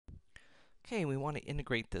Okay, we want to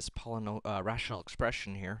integrate this rational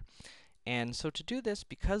expression here. And so to do this,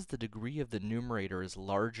 because the degree of the numerator is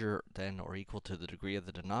larger than or equal to the degree of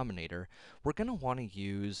the denominator, we're going to want to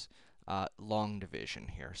use long division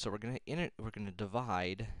here. So we're going to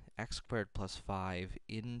divide x squared plus 5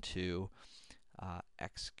 into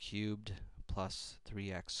x cubed plus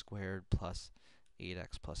 3x squared plus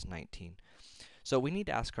 8x plus 19. So we need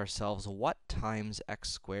to ask ourselves, what times x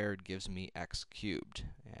squared gives me x cubed?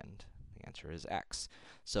 And the answer is x.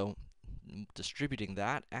 So distributing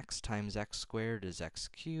that, x times x squared is x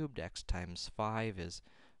cubed, x times 5 is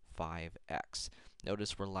 5x.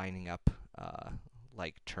 Notice we're lining up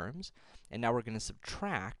like terms. And now we're going to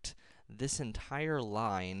subtract this entire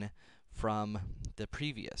line from the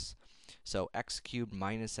previous. So x cubed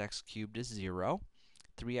minus x cubed is 0.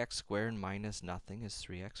 3x squared minus nothing is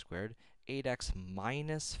 3x squared. 8x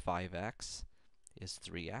minus 5x is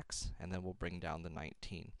 3x, and then we'll bring down the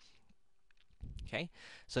 19. Okay,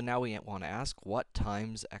 so now we want to ask, what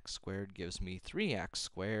times x squared gives me 3x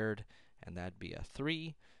squared? And that'd be a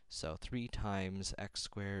 3. So 3 times x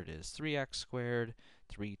squared is 3x squared.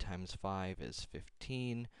 3 times 5 is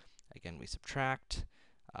 15. Again, we subtract.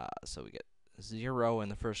 So we get 0 in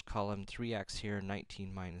the first column, 3x here,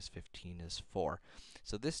 19 minus 15 is 4.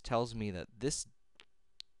 So this tells me that this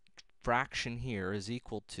fraction here is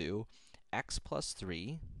equal to x plus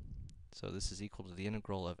 3. So this is equal to the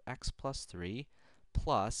integral of x plus 3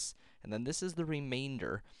 plus, and then this is the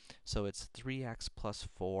remainder, so it's 3x plus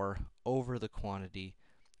 4 over the quantity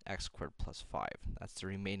x squared plus 5. That's the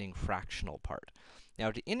remaining fractional part.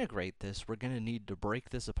 Now, to integrate this, we're going to need to break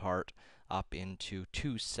this apart up into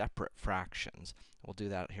two separate fractions. We'll do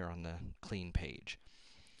that here on the clean page.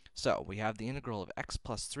 So we have the integral of x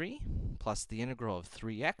plus 3 plus the integral of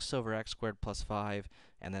 3x over x squared plus 5,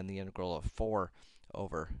 and then the integral of 4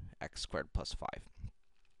 over x squared plus 5.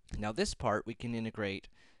 Now this part we can integrate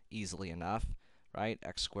easily enough, right?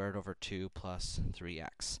 X squared over 2 plus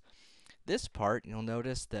 3x. This part, you'll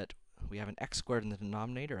notice that we have an x squared in the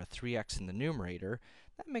denominator, a 3x in the numerator.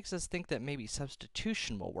 That makes us think that maybe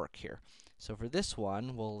substitution will work here. So for this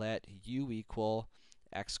one, we'll let u equal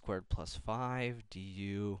x squared plus 5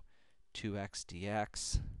 du 2x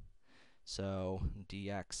dx. So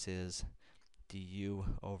dx is du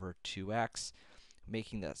over 2x.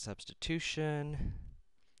 Making that substitution,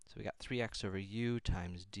 so we got 3x over u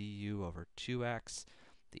times du over 2x.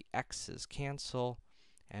 The x's cancel,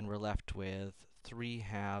 and we're left with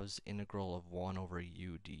 3/2 integral of 1 over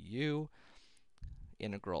u du.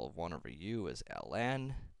 Integral of 1 over u is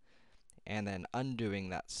ln. And then undoing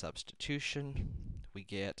that substitution, we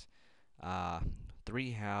get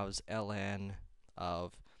 3/2 ln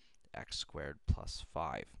of x squared plus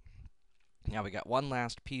 5. Now we got one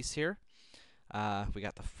last piece here. We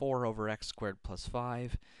got the 4 over x squared plus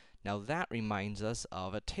 5. Now that reminds us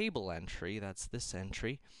of a table entry, that's this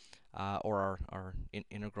entry, or our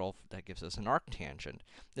integral that gives us an arctangent.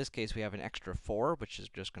 In this case, we have an extra 4, which is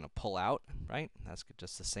just going to pull out, right? That's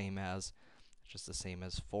just the same as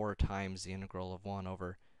 4 times the integral of 1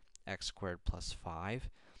 over x squared plus 5.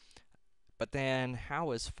 But then,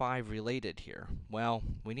 how is 5 related here? Well,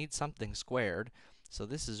 we need something squared, so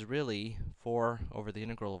this is really 4 over the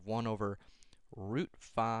integral of 1 over root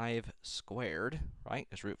 5 squared, right?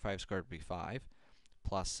 Because root 5 squared would be 5,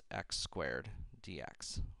 plus x squared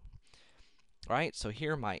dx. All right, so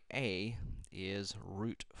here my a is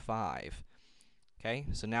root 5. Okay,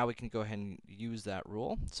 so now we can go ahead and use that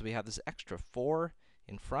rule. So we have this extra 4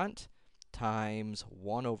 in front times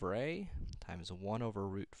 1 over a times 1 over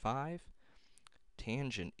root 5,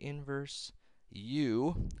 tangent inverse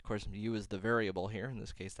u, of course u is the variable here, in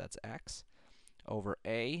this case that's x, over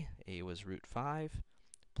a was root 5,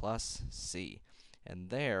 plus c. And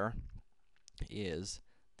there is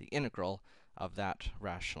the integral of that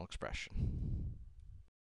rational expression.